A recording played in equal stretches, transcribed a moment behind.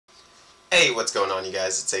Hey, what's going on, you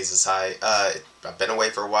guys? It's Aces High. I've been away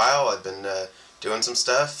for a while. I've been doing some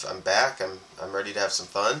stuff. I'm back. I'm ready to have some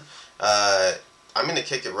fun. I'm gonna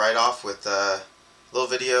kick it right off with a little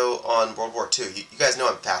video on World War II. You guys know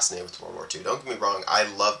I'm fascinated with World War II. Don't get me wrong. I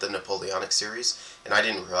love the Napoleonic series, and I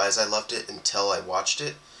didn't realize I loved it until I watched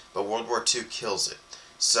it. But World War II kills it.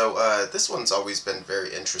 So this one's always been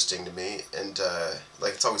very interesting to me, and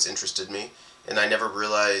it's always interested me, and I never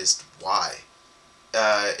realized why.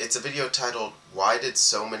 It's a video titled, "Why Did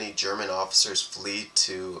So Many German Officers Flee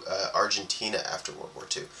to Argentina After World War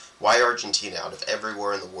II?" Why Argentina out of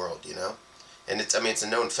everywhere in the world, you know? And it's a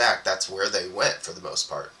known fact that's where they went for the most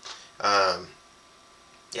part. Yeah,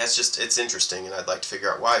 it's interesting, and I'd like to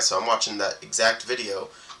figure out why. So I'm watching that exact video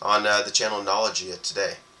on the channel Knowledge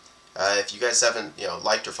today. If you guys haven't,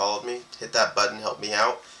 liked or followed me, hit that button, help me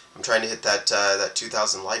out. I'm trying to hit that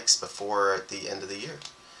 2,000 likes before the end of the year.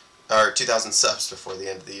 Or 2,000 subs before the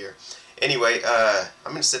end of the year. Anyway, I'm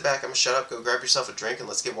going to sit back, I'm going to shut up, go grab yourself a drink, and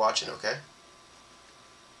let's get watching, okay?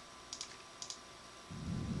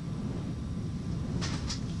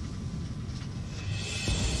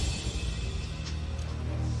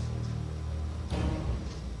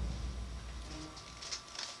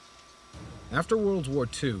 After World War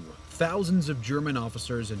II, thousands of German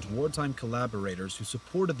officers and wartime collaborators who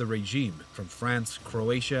supported the regime from France,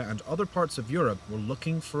 Croatia, and other parts of Europe were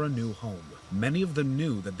looking for a new home. Many of them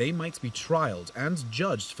knew that they might be trialed and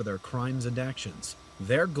judged for their crimes and actions.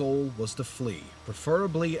 Their goal was to flee,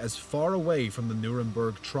 preferably as far away from the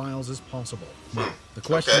Nuremberg trials as possible. Now, the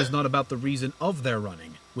question is not about the reason of their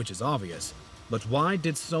running, which is obvious, but why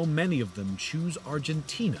did so many of them choose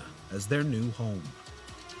Argentina as their new home?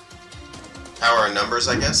 Power in numbers,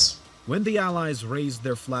 I guess. When the Allies raised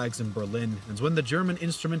their flags in Berlin, and when the German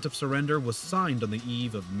Instrument of Surrender was signed on the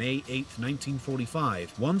eve of May 8,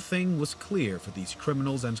 1945, one thing was clear for these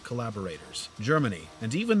criminals and collaborators. Germany,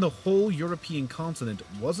 and even the whole European continent,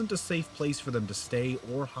 wasn't a safe place for them to stay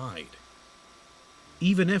or hide.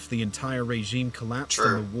 Even if the entire regime collapsed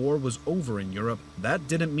and the war was over in Europe, that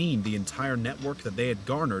didn't mean the entire network that they had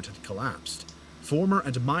garnered had collapsed. Former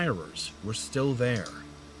admirers were still there.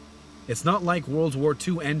 It's not like World War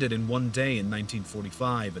II ended in one day in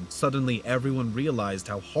 1945 and suddenly everyone realized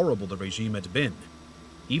how horrible the regime had been.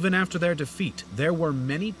 Even after their defeat, there were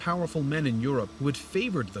many powerful men in Europe who had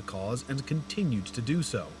favored the cause and continued to do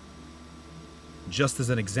so. Just as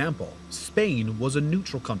an example, Spain was a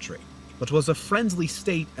neutral country, but was a friendly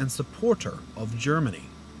state and supporter of Germany.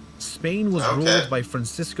 Spain was ruled by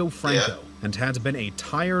Francisco Franco and had been a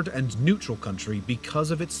tired and neutral country because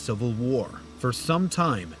of its civil war. For some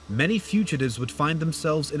time, many fugitives would find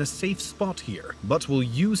themselves in a safe spot here, but will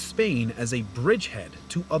use Spain as a bridgehead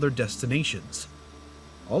to other destinations.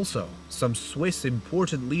 Also, some Swiss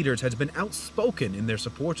important leaders had been outspoken in their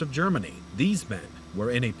support of Germany. These men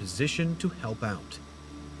were in a position to help out.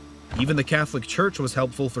 Even the Catholic Church was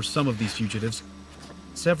helpful for some of these fugitives.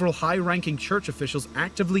 Several high-ranking church officials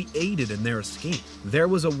actively aided in their escape. There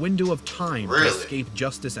was a window of time to escape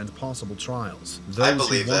justice and possible trials. Those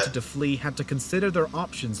who wanted to flee had to consider their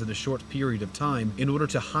options in a short period of time in order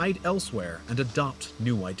to hide elsewhere and adopt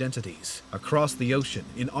new identities. Across the ocean,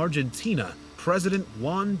 in Argentina, President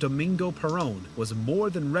Juan Domingo Perón was more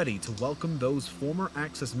than ready to welcome those former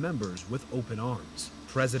Axis members with open arms.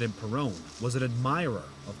 President Perón was an admirer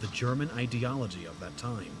of the German ideology of that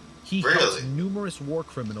time. He helped numerous war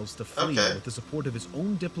criminals to flee with the support of his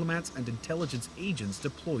own diplomats and intelligence agents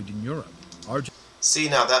deployed in Europe. See,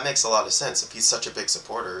 now that makes a lot of sense. If he's such a big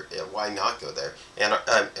supporter, why not go there?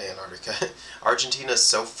 Antarctica. Argentina is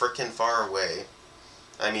so freaking far away.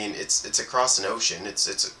 I mean, it's across an ocean. It's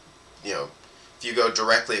if you go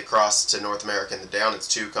directly across to North America and down, it's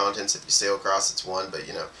 2 continents. If you sail across, it's 1. But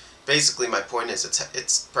basically, my point is,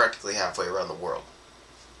 it's practically halfway around the world.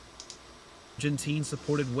 Argentines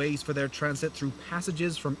supported ways for their transit through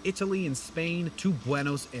passages from Italy and Spain to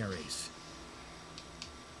Buenos Aires.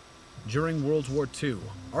 During World War II,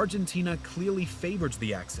 Argentina clearly favored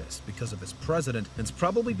the Axis because of its president and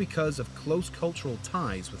probably because of close cultural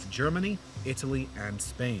ties with Germany, Italy, and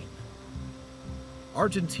Spain.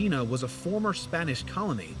 Argentina was a former Spanish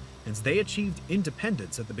colony, and they achieved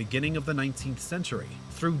independence at the beginning of the 19th century.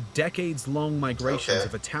 Through decades-long migrations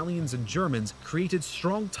of Italians and Germans created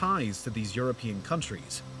strong ties to these European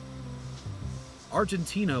countries.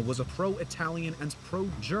 Argentina was a pro-Italian and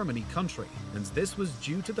pro-Germany country, and this was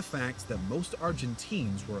due to the fact that most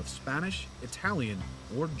Argentines were of Spanish, Italian,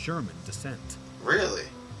 or German descent. Really?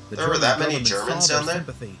 There were that many Germans down there?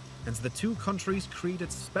 Sympathy, and the two countries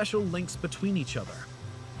created special links between each other.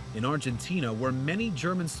 In Argentina were many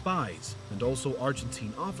German spies, and also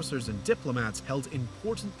Argentine officers and diplomats held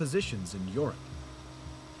important positions in Europe.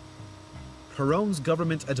 Perón's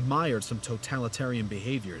government admired some totalitarian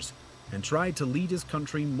behaviors and tried to lead his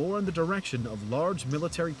country more in the direction of large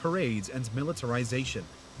military parades and militarization.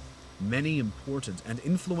 Many important and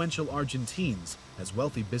influential Argentines, as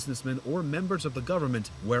wealthy businessmen or members of the government,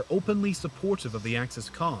 were openly supportive of the Axis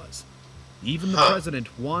cause. Even the president,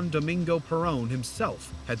 Juan Domingo Perón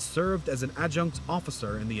himself, had served as an adjunct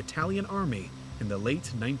officer in the Italian army in the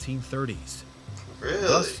late 1930s. Really?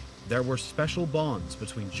 Thus, there were special bonds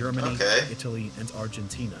between Germany, Italy, and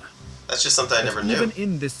Argentina. That's just something I never knew. Even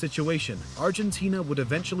in this situation, Argentina would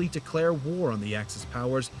eventually declare war on the Axis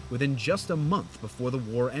powers within just a month before the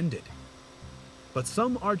war ended. But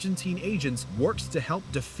some Argentine agents worked to help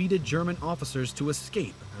defeated German officers to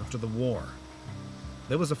escape after the war.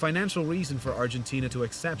 There was a financial reason for Argentina to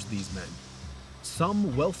accept these men.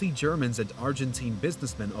 Some wealthy Germans and Argentine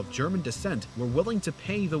businessmen of German descent were willing to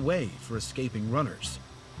pay the way for escaping runners.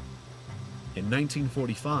 In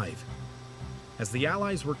 1945, as the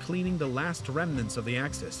Allies were cleaning the last remnants of the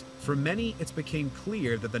Axis, for many it became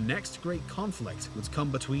clear that the next great conflict would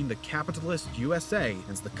come between the capitalist USA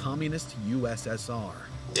and the communist USSR.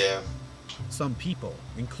 Yeah. Some people,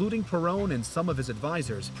 including Perón and some of his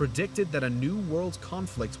advisors, predicted that a new world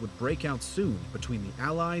conflict would break out soon between the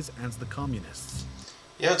Allies and the communists.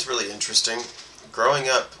 You know, it's really interesting. Growing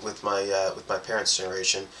up with my parents'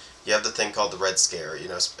 generation, you have the thing called the Red Scare. You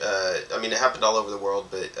know, I mean, it happened all over the world,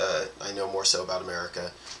 but I know more so about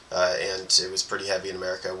America, and it was pretty heavy in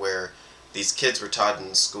America, where these kids were taught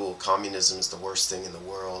in school communism is the worst thing in the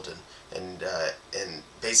world, and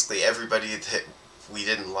basically everybody that we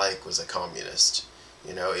didn't like was a communist.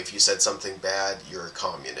 You know, if you said something bad, you're a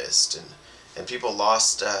communist, and people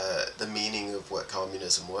lost the meaning of what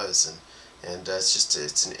communism was, and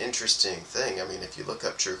it's an interesting thing. I mean, if you look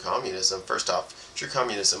up true communism, first off, true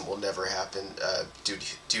communism will never happen due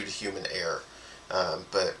to human error,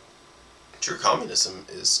 but true communism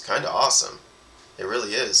is kind of awesome. It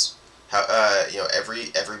really is. How you know,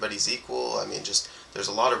 everybody's equal. I mean, just there's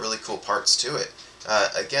a lot of really cool parts to it.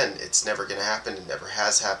 Again, it's never going to happen. It never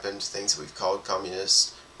has happened. Things we've called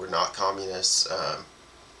communists were not communists.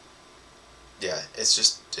 Yeah,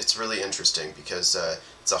 it's really interesting because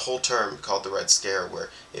it's a whole term called the Red Scare, where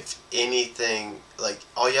if anything, like,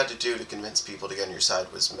 all you had to do to convince people to get on your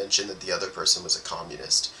side was mention that the other person was a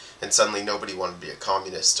communist, and suddenly nobody wanted to be a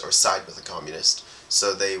communist or side with a communist,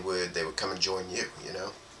 so they would come and join you, you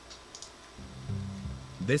know?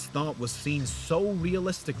 This thought was seen so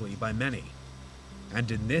realistically by many.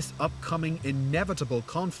 And in this upcoming inevitable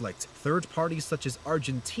conflict, third parties such as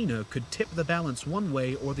Argentina could tip the balance one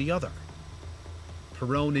way or the other.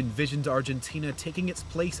 Perón envisioned Argentina taking its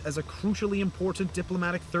place as a crucially important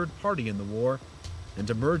diplomatic third party in the war and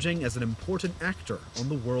emerging as an important actor on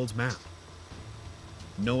the world map.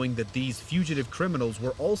 Knowing that these fugitive criminals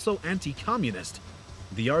were also anti-communist,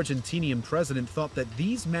 the Argentinian president thought that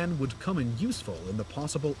these men would come in useful in the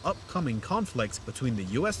possible upcoming conflict between the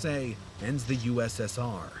USA and the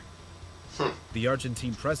USSR. The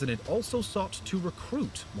Argentine president also sought to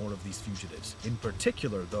recruit more of these fugitives, in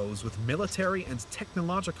particular those with military and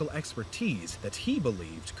technological expertise that he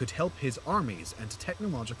believed could help his armies and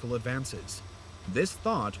technological advances. This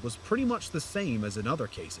thought was pretty much the same as in other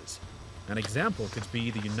cases. An example could be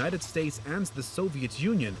the United States and the Soviet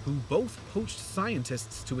Union, who both poached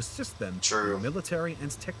scientists to assist them in military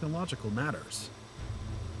and technological matters.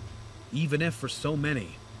 Even if for so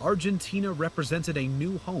many, Argentina represented a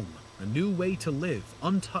new home, a new way to live,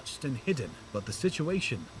 untouched and hidden, but the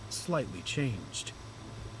situation slightly changed.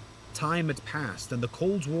 Time had passed and the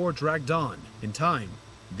Cold War dragged on. In time,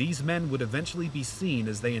 these men would eventually be seen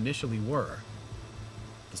as they initially were.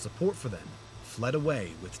 The support for them fled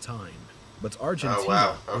away with time. But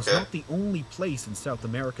Argentina was not the only place in South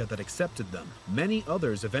America that accepted them. Many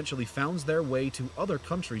others eventually found their way to other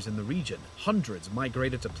countries in the region. Hundreds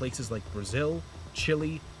migrated to places like Brazil,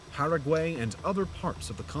 Chile, Paraguay, and other parts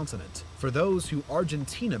of the continent. For those who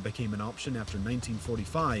Argentina became an option after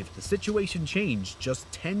 1945, the situation changed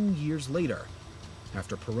just 10 years later,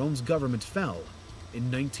 after Perón's government fell in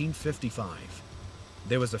 1955.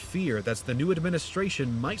 There was a fear that the new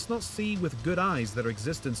administration might not see with good eyes their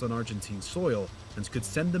existence on Argentine soil and could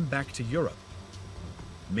send them back to Europe,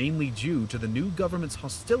 mainly due to the new government's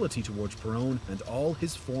hostility towards Perón and all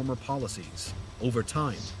his former policies. Over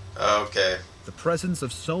time, the presence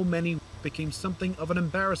of so many became something of an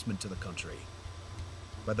embarrassment to the country.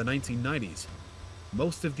 By the 1990s,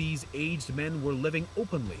 most of these aged men were living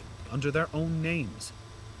openly under their own names.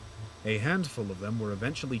 A handful of them were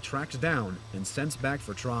eventually tracked down and sent back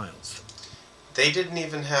for trials. They didn't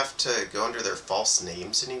even have to go under their false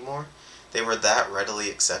names anymore. They were that readily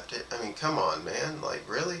accepted. I mean, come on, man. Like,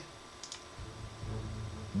 really?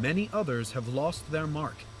 Many others have lost their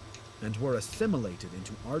mark and were assimilated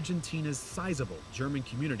into Argentina's sizable German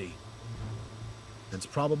community, and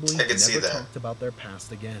probably never talked about their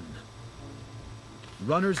past again.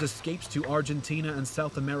 Runners escaped to Argentina and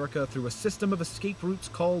South America through a system of escape routes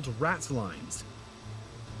called rat lines.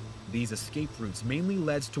 These escape routes mainly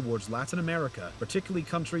led towards Latin America, particularly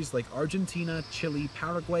countries like Argentina, Chile,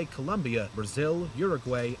 Paraguay, Colombia, Brazil,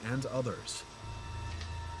 Uruguay, and others.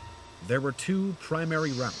 There were two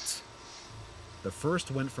primary routes. The first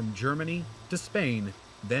went from Germany to Spain,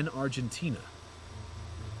 then Argentina.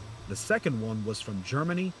 The second one was from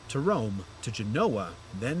Germany to Rome to Genoa,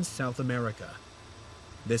 then South America.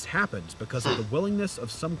 This happened because of the willingness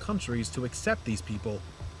of some countries to accept these people,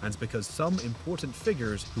 and because some important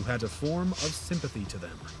figures who had a form of sympathy to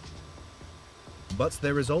them. But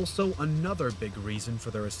there is also another big reason for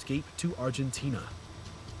their escape to Argentina: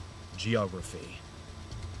 geography.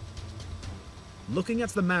 Looking at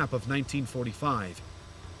the map of 1945,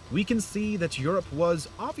 we can see that Europe was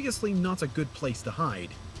obviously not a good place to hide.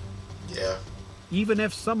 Yeah. Even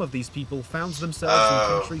if some of these people found themselves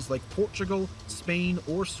in countries like Portugal, Spain,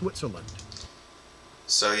 or Switzerland.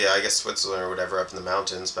 So yeah, I guess Switzerland or whatever up in the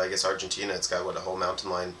mountains, but I guess Argentina, it's got, what, a whole mountain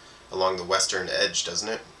line along the western edge, doesn't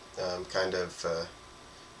it?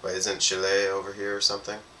 Wait, isn't Chile over here or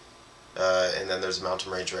something? And then there's a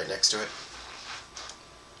mountain range right next to it.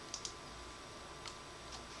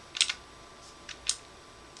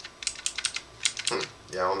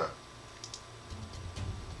 Yeah, I don't know.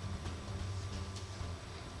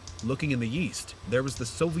 Looking in the east, there was the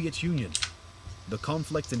Soviet Union, the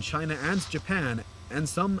conflict in China and Japan, and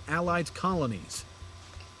some allied colonies.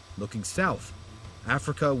 Looking south,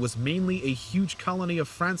 Africa was mainly a huge colony of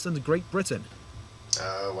France and Great Britain.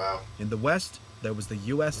 Oh, wow. In the west, there was the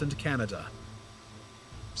US and Canada.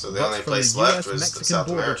 So the only place left was South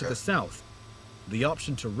America. To the south, the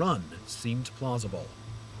option to run seemed plausible.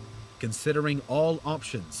 Considering all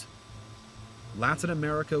options, Latin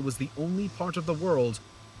America was the only part of the world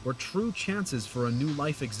where true chances for a new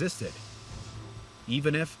life existed,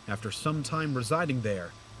 even if, after some time residing there,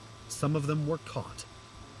 some of them were caught.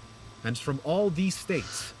 And from all these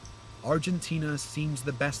states, Argentina seemed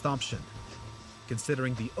the best option,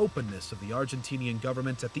 considering the openness of the Argentinian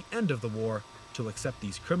government at the end of the war to accept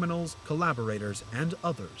these criminals, collaborators, and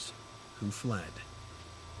others who fled.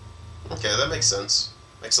 Okay, that makes sense.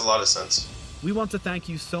 Makes a lot of sense. We want to thank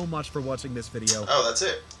you so much for watching this video. Oh, that's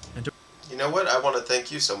it. You know what? I want to thank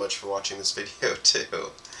you so much for watching this video,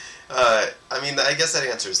 too. I mean, I guess that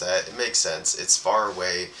answers that. It makes sense. It's far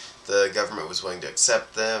away. The government was willing to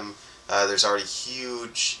accept them. There's already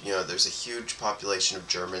there's a huge population of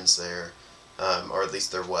Germans there, or at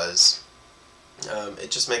least there was. It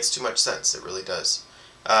just makes too much sense. It really does.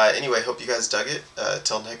 Anyway, hope you guys dug it.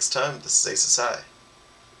 Till next time, this is Ace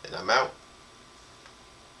and I'm out.